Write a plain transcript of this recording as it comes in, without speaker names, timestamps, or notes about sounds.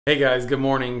Hey guys, good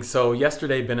morning. So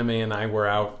yesterday Bename and I were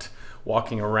out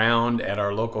walking around at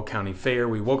our local county fair.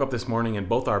 We woke up this morning and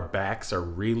both our backs are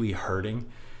really hurting.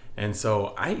 And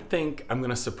so I think I'm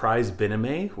gonna surprise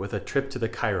Bename with a trip to the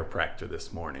chiropractor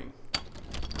this morning.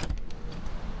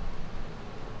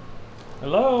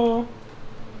 Hello.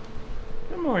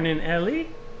 Good morning, Ellie.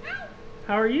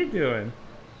 How are you doing?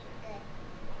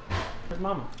 Good. Where's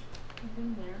Mama? She's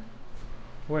in there.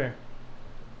 Where?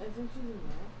 I think she's in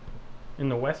there. In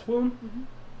the west womb? Mm-hmm.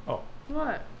 Oh.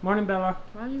 What? Morning, Bella.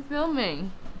 Why are you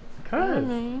filming? Because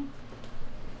Filming.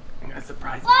 I'm gonna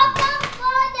surprise Welcome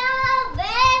for the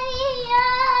very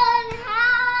own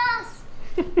house.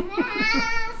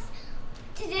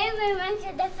 Today we went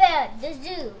to the fair, the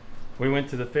zoo. We went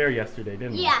to the fair yesterday,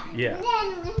 didn't we? Yeah. Yeah. And then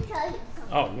I'm going to tell you something.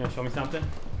 Oh, you gonna show me something?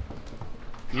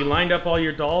 You lined up all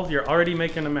your dolls, you're already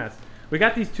making a mess. We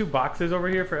got these two boxes over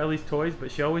here for Ellie's toys,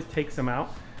 but she always takes them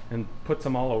out and puts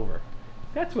them all over.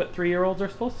 That's what 3-year-olds are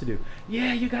supposed to do.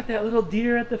 Yeah, you got that little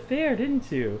deer at the fair,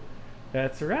 didn't you?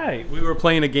 That's right. We were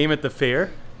playing a game at the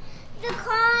fair. The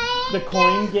coin. The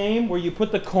coin game, where you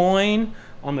put the coin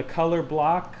on the color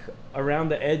block around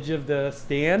the edge of the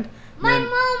stand. My Then-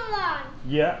 mom won.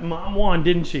 Yeah, Mom won,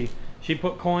 didn't she? She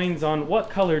put coins on. What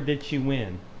color did she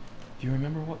win? Do you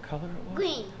remember what color it was?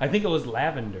 Green. I think it was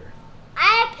lavender.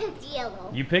 I picked yellow.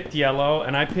 You picked yellow,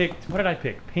 and I picked, what did I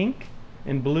pick? Pink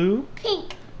and blue?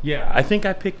 Pink. Yeah, I think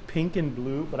I picked pink and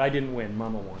blue, but I didn't win.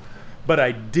 Mama won. But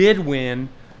I did win.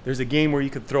 There's a game where you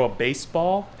could throw a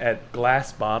baseball at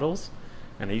glass bottles,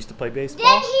 and I used to play baseball.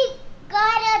 Then he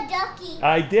got a ducky.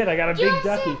 I did. I got a You big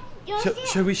wanna ducky. see- you wanna see it?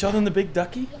 Should we show them the big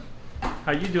ducky?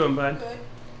 How you doing, bud? Good.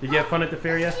 Did you have fun at the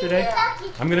fair yesterday?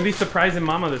 Ducky. I'm gonna be surprising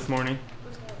Mama this morning.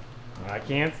 I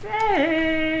can't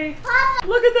say. Papa,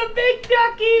 Look at the big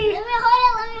ducky. let me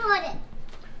hold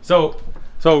it.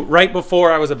 So right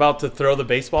before I was about to throw the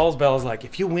baseballs, Bella's like,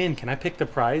 "If you win, can I pick the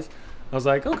prize?" I was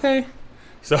like, "Okay."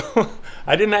 So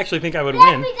I didn't actually think I would Look,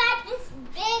 win, we got this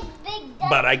big ducky.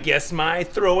 but I guess my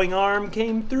throwing arm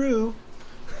came through.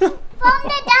 From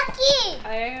the ducky.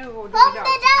 I gotta go do From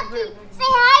the ducky. Say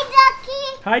hi,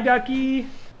 ducky. Hi, ducky.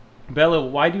 Bella,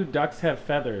 why do ducks have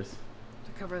feathers?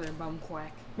 To cover their bum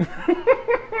quack.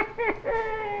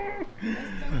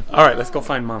 All right, let's go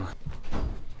find Mama.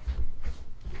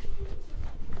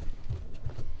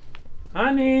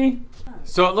 Honey.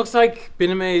 So it looks like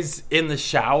Bename's in the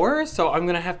shower, so I'm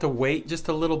gonna have to wait just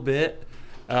a little bit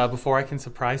before I can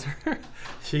surprise her.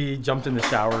 She jumped in the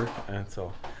shower, and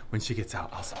so when she gets out,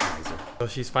 I'll surprise her. So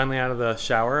she's finally out of the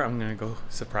shower. I'm gonna go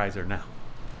surprise her now.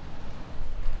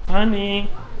 Honey.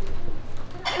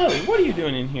 Ellie, what are you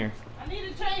doing in here? I need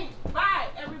a change. Bye,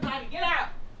 everybody. Get out.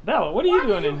 Bella, what are you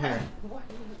doing in here? Why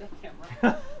do you use that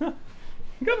camera?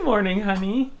 Good morning,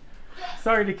 honey.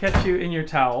 Sorry to catch you in your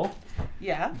towel,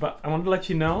 Yeah. but I wanted to let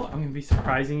you know I'm going to be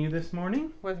surprising you this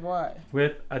morning With what?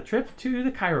 with a trip to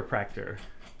the chiropractor.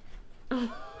 No,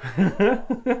 Mommy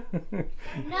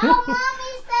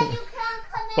said you can't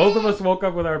come in. Both of us woke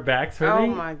up with our backs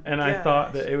hurting, my and I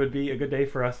thought gosh. that it would be a good day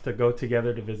for us to go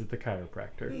together to visit the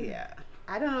chiropractor. Yeah.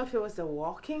 I don't know if it was the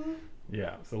walking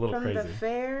Yeah, it's a little from crazy. the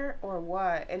fair or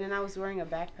what. And then I was wearing a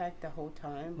backpack the whole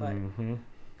time. But hmm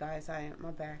guys,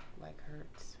 my back like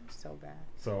hurts so bad.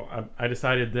 So I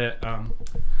decided that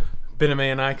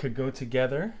Bename and I could go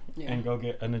together Yeah. and go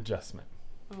get an adjustment.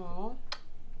 Oh,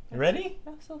 You ready?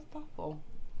 that's so thoughtful.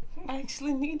 I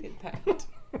actually needed that.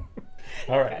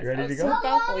 All right, you ready to That's go? so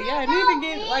thoughtful. Yeah, I need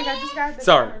to get like I just got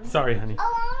the Sorry, honey.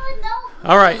 Oh, no.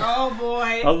 All right. Oh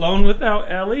boy. Alone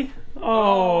without Ellie?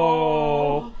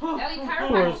 Oh. Ellie, Poor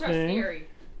chiropractors are thing. scary.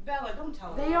 Bella, don't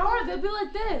tell her. They are. They'll be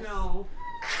like this. No.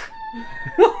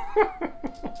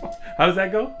 How does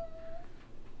that go?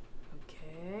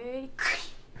 Okay.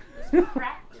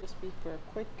 Just be for a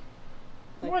quick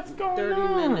What's going 30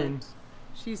 on? minutes.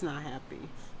 She's not happy.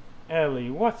 Ellie,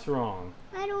 what's wrong?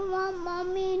 I don't want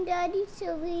Mommy and Daddy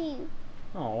to leave.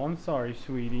 Oh, I'm sorry,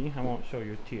 sweetie. I won't show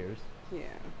your tears.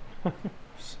 Yeah.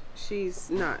 She's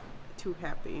not too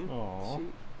happy. Aw. She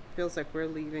feels like we're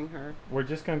leaving her. We're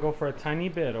just gonna go for a tiny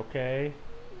bit, okay?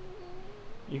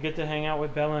 You get to hang out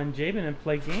with Bella and Jabin and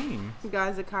play games.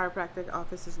 Guys, the chiropractic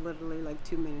office is literally like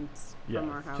 2 minutes from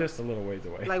our Yeah, house. just a little ways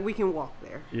away. Like we can walk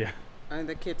there. Yeah, And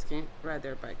the kids can ride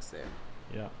their bikes there.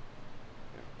 yeah.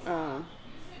 Mama.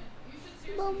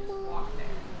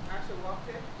 I should walk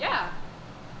there? Yeah.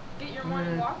 Get your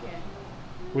morning walk in.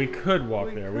 We could walk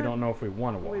We there. We could. don't know if we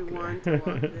want to walk We there. want to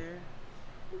walk there.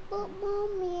 But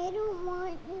Mommy, I don't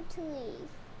want you to leave.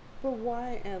 But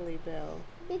why, Ellie Bell?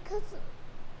 Because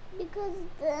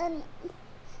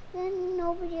then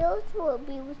nobody else will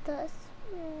be with us.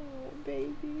 Oh,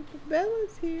 baby. But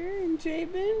Bella's here and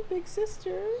Jabin, big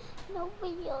sister.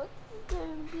 Nobody else is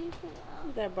gonna be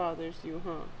here. That bothers you,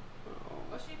 huh? Oh.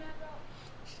 What's she mad about?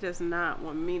 She does not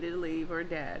want me to leave her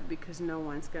dad because no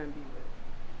one's gonna be with her.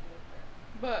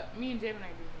 But me and Jabin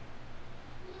ain't be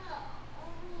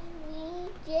Me,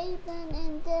 Jason,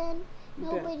 and then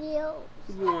nobody else.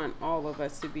 You want all of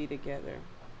us to be together.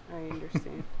 I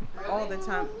understand. All the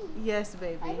time. Yes, I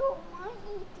baby. don't want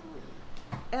you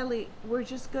to. Ellie, we're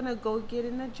just gonna go get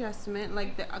an adjustment.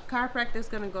 Like the chiropractor's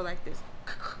gonna go like this.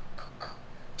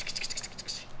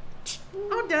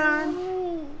 All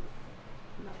done.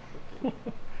 But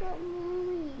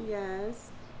Mommy, Yes.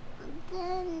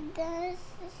 then there's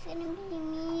gonna be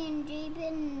me and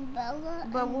Jabin and Bella.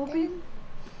 But and we'll be. then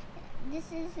This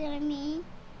is gonna be.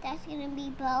 That's gonna be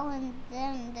Bella, and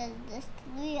then there's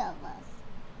 3 of us.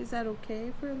 Is that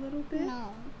okay for a little bit? No.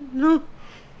 No.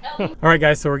 All right,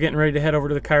 guys. So we're getting ready to head over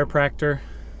to the chiropractor.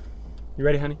 You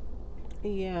ready, honey?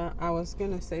 Yeah, I was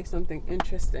gonna say something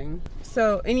interesting.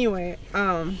 So anyway,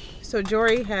 so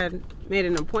Jory had made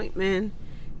an appointment,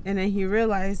 and then he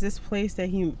realized this place that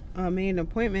he made an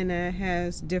appointment at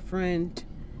has different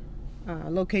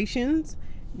locations,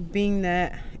 being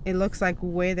that it looks like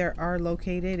where they are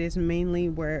located is mainly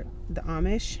where the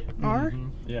Amish are.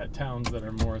 Yeah, towns that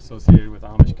are more associated with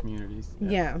Amish communities.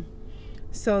 Yeah.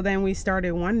 So then we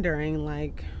started wondering,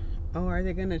 like, oh, are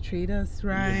they gonna treat us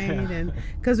right? Yeah. And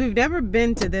because we've never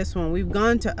been to this one, we've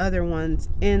gone to other ones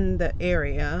in the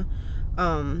area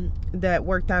that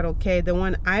worked out okay. The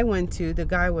one I went to, the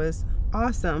guy was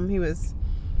awesome. He was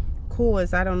cool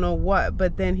as I don't know what,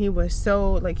 but then he was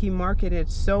so, like, he marketed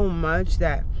so much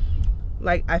that,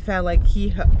 like, I felt like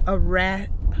he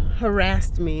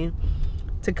harassed me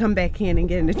to come back in and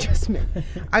get an adjustment.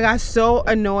 I got so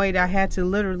annoyed I had to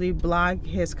literally block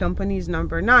his company's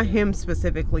number. Not him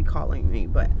specifically calling me,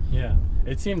 but Yeah,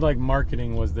 it seemed like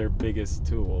marketing was their biggest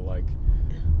tool, like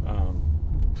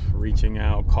reaching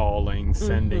out, calling,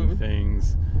 sending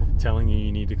things, telling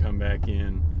you need to come back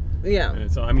in. yeah.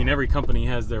 And so, I mean, every company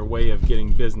has their way of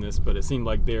getting business, but it seemed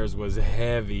like theirs was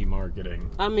heavy marketing.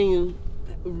 I mean,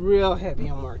 real heavy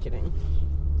on marketing.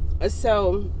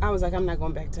 So I was like, I'm not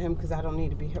going back to him because I don't need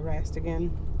to be harassed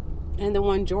again. And the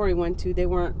one Jory went to, they're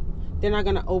not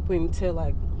gonna open till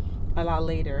like a lot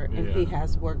later, and Yeah. he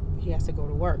has to go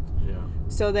to work. Yeah.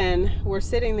 So then we're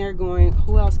sitting there going,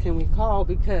 who else can we call?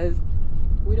 Because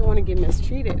we don't want to get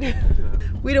mistreated.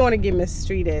 We don't want to get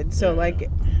mistreated. So Yeah. like,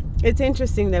 it's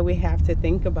interesting that we have to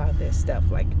think about this stuff.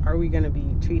 Like, are we going to be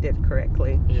treated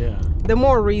correctly? Yeah. The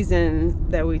more reason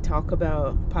that we talk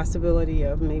about possibility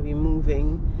of maybe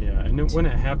moving. Yeah, and when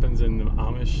it happens in the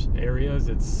Amish areas,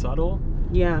 it's subtle.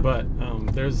 Yeah. But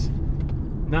there's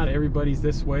not everybody's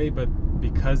this way, but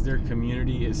because their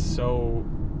community is so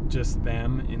just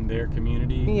them in their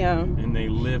community, Yeah. and they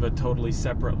live a totally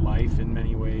separate life in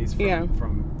many ways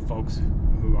from folks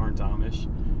who aren't Amish,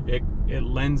 it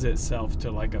lends itself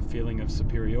to like a feeling of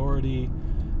superiority,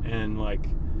 and like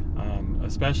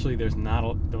especially there's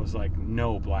like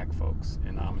no black folks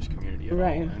in the Amish community at all,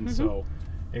 and so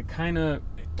it kind of,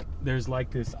 there's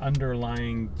like this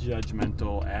underlying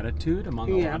judgmental attitude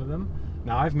among a lot of them.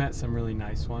 Now I've met some really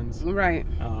nice ones, Right.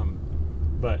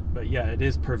 but yeah, it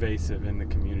is pervasive in the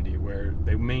community where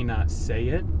they may not say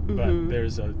it, but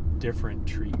there's a different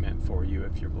treatment for you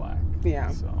if you're black.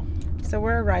 Yeah. So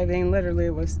we're arriving. Literally,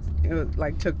 it was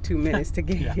like took 2 minutes to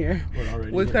get here. We're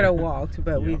already We here. could have walked,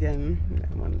 but we Yeah. didn't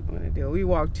want to do it. We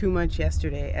walked too much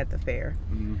yesterday at the fair.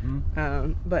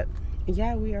 But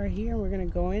yeah, we are here. We're gonna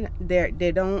go in.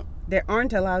 They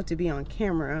aren't allowed to be on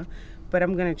camera, but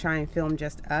I'm gonna try and film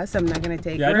just us. I'm not gonna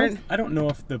take. Yeah, I don't know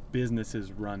if the business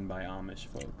is run by Amish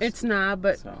folks. It's not,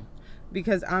 but so.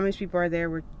 because Amish people are there,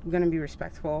 we're gonna be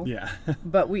respectful. Yeah.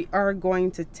 But we are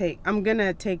going to take. I'm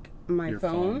gonna take my Your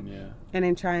phone, yeah. and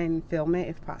then try and film it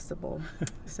if possible.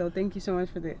 So thank you so much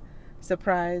for the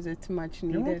surprise. It's much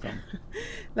needed. You're welcome.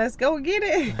 Let's go get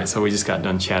it. So we just got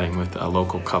done chatting with a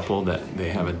local couple that they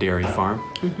have a dairy farm,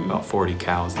 about 40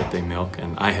 cows that they milk,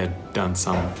 and I had done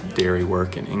some dairy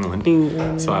work in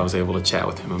England, so I was able to chat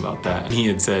with him about that. And he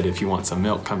had said, if you want some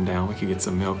milk, come down, we could get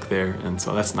some milk there, and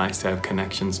so that's nice to have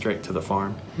connections straight to the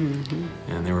farm.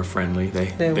 And they were friendly.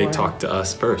 They were. talked to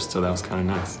us first, so that was kind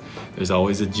of nice. There's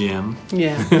always a gym.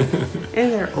 Yeah.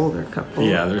 And they're older couple.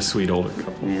 Yeah, they're a sweet older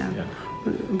couple. Yeah.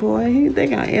 Boy, they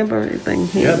got everything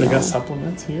here. Yeah, they got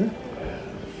supplements here.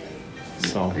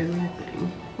 So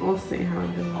Everything. We'll see how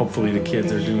it goes. hopefully the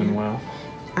kids are doing well.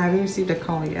 I haven't received a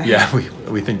call yet. Yeah,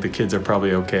 we think the kids are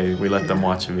probably okay. We let them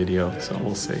watch a video, so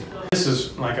we'll see. This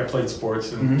is like I played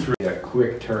sports and threw. Yeah,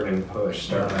 quick turn and push.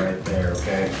 Start right there,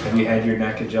 okay? Have you had your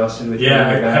neck adjusted with Yeah,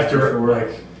 I your back have to before?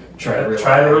 like Try to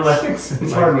relax.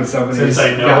 It's hard when somebody's Since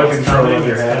I know got it's control coming, of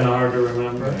your it's kind head. of hard to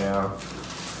remember. Yeah.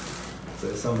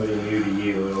 So somebody new to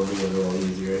you, it'll be a little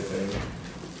easier, I think.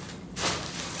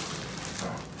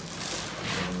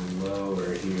 And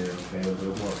lower here, okay? A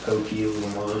little more pokey, a little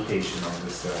more rotation on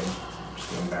this side.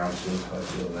 Just gonna bounce until I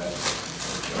feel that.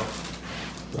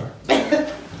 There we go. Sorry.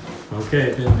 Okay,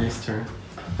 Bendy's turn.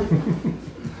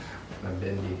 I'm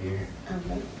bendy here.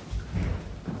 Okay.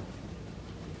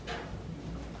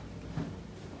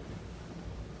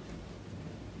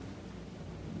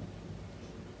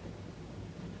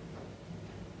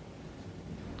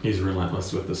 He's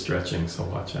relentless with the stretching, so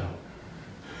watch out.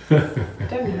 It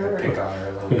doesn't hurt. Pick on her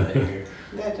a little bit here.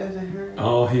 That doesn't hurt.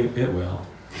 Oh, it will.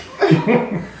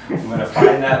 I'm gonna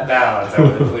find that balance.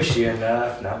 I'm gonna push you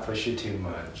enough, not push you too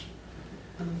much.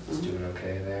 Just doing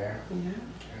okay there. Yeah.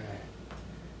 Okay.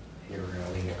 Here we're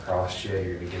gonna lean across you.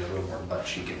 You're gonna get a little more butt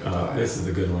cheek in the body. This is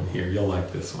a good one here. You'll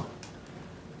like this one.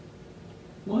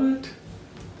 What?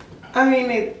 I mean,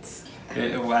 it's.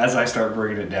 As I start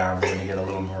bringing it down, we're gonna get a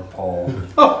little more pull.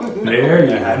 There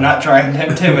you I'm go. not trying to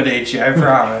intimidate you. I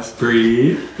promise.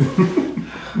 Breathe.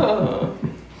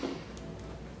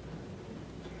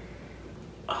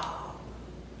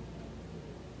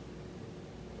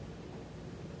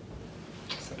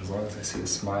 So as long as I see a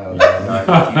smile, I'm not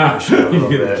gonna keep pushing a You little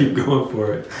gotta bit. keep going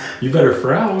for it. You better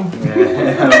frown.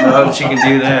 Yeah, I don't know if she can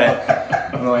do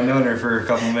that. Well, I've known her for a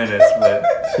couple minutes, but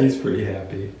She's pretty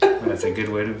happy. that's a good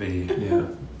way to be. Yeah.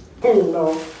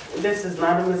 No, this is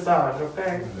not a massage,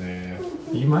 okay? Yeah.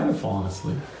 You might have fallen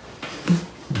asleep.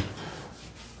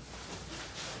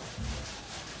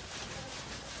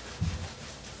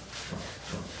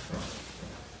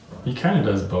 He kind of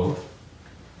does both.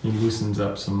 He loosens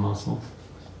up some muscles.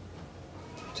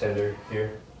 Tender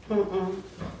here. Mm-mm.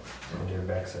 And do your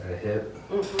backside of the hip.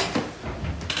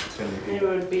 Mm-mm. Tender It here.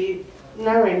 would be,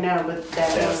 not right now, but that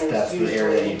one is That's the usually.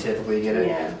 area you typically get it?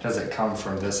 Yeah. Does it come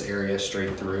from this area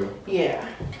straight through? Yeah.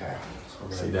 Okay. So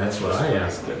we're See, gonna- that's what I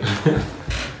asked him.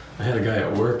 I had a guy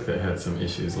at work that had some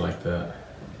issues like that.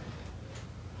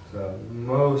 So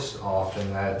most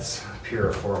often that's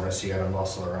piriformis. You got a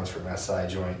muscle that runs from SI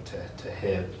joint to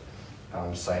hip.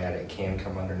 Sciatic can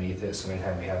come underneath it. So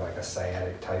anytime we have like a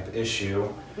sciatic type issue,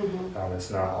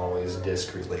 it's not always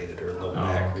disc related or low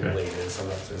back okay. related.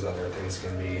 Sometimes there's other things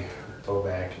can be low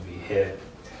back, can be hip.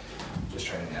 Just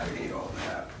trying to navigate all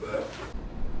that. But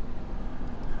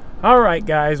All right,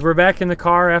 guys, we're back in the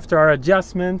car after our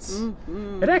adjustments.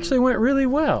 It actually went really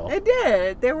well. It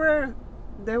did. They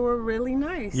were really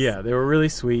nice. Yeah, they were really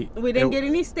sweet. We didn't get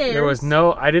any stares. There was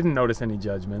I didn't notice any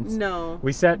judgments. No.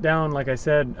 We sat down, like I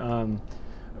said,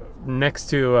 next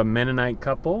to a Mennonite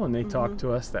couple, and they talked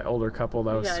to us, that older couple.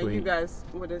 That was Yeah, sweet. you guys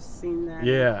would have seen that.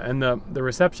 Yeah, and the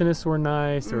receptionists were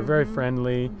nice. They were very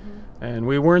friendly. And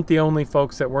we weren't the only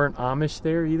folks that weren't Amish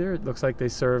there either. It looks like they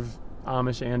serve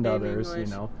Amish and others, English.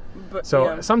 you know. But, So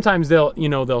yeah. sometimes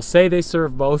they'll say they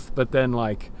serve both, but then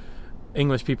like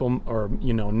English people or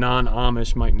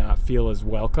non-Amish might not feel as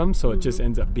welcome, so it just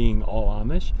ends up being all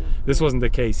Amish. This wasn't the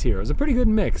case here. It was a pretty good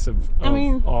mix of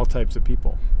all types of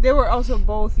people. They were also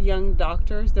both young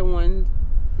doctors, the one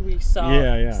we saw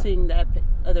seeing that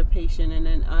other patient, and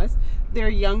then us. They're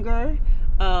younger,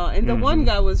 and the one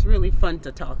guy was really fun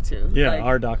to talk to. Yeah, like,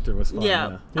 our doctor was fun.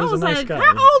 yeah. He I was was a nice like, guy.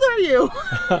 how old are you?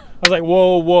 I was like,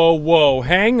 whoa,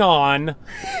 hang on.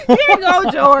 Here you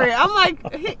go, Jory. I'm like,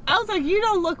 I was like, you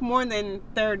don't look more than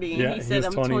 30. And Yeah, he said,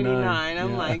 was I'm 29.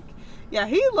 I'm Yeah. like, yeah,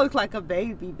 he looked like a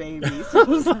baby. So I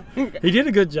was like, He did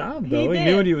a good job, though. He did.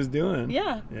 knew what he was doing.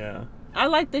 yeah. Yeah. I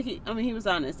like that he was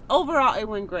honest. Overall, it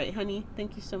went great, honey.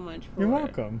 Thank you so much for You're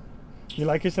welcome. You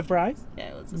like your surprise? Yeah,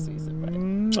 it was a sweet surprise.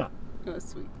 Mwah. It was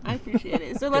sweet. I appreciate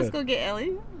it. So let's go get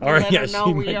Ellie. All right, Let yeah, her know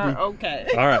she we might are be- okay.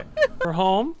 All right. We're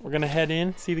home. We're going to head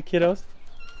in, see the kiddos.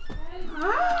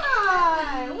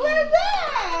 Hi, we're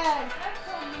back.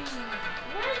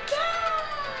 We're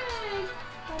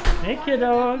back. Hey,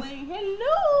 kiddos.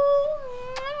 Hello.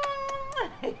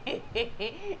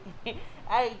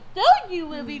 I told you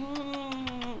we'll be.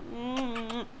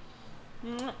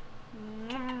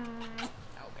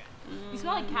 You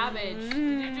smell like cabbage. Did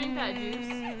you drink that juice?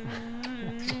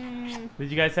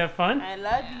 Did you guys have fun? I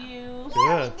love you.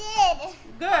 Good. Did.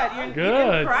 Good. You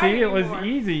Good. didn't cry See, it was anymore.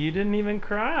 easy. You didn't even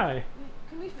cry.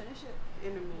 Can we finish it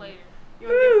In a minute. later? You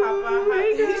want to get Papa a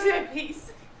hug? Did you say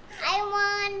peace? I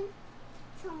want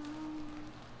some.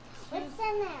 What's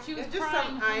in there? She was It's just crying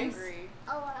some ice. hungry.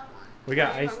 Oh, what I want. We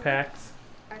got ice packs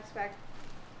Ice pack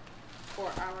for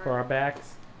for our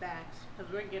backs. backs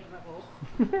because we're getting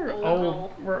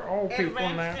old. We're old people now.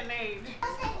 Advanced in age.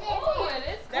 Oh, it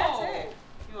is That's cold. it.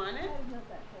 You want it?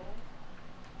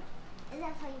 Is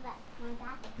that for your back? My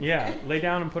back? Yeah, lay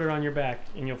down and put it on your back,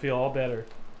 and you'll feel all better.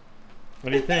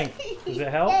 What do you think? Does it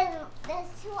help? There's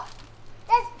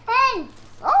pens.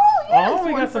 Oh, yeah. Oh,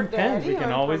 we got some pens. We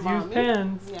can always use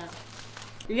pens. Yeah.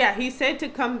 Yeah, he said to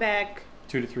come back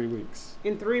 2 to 3 weeks.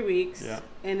 in 3 weeks. Yeah.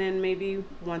 And then maybe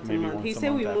once Maybe a month. once He a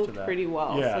said we month after moved that. pretty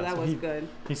well, Yeah, so that so was good.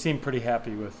 He seemed pretty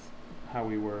happy with how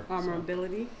we were. Our so.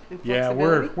 mobility and Yeah,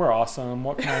 flexibility. we're awesome.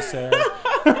 What can I say?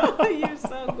 You're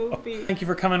so goofy. Thank you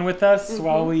for coming with us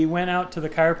while we went out to the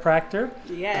chiropractor.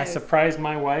 Yes. I surprised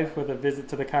my wife with a visit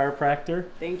to the chiropractor.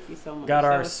 Thank you so much. Got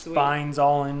That our was sweet. spines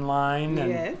all in line and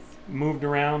Yes. moved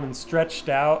around and stretched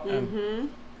out.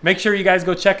 And make sure you guys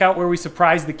go check out where we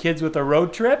surprised the kids with a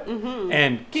road trip.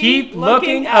 And keep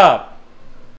looking up.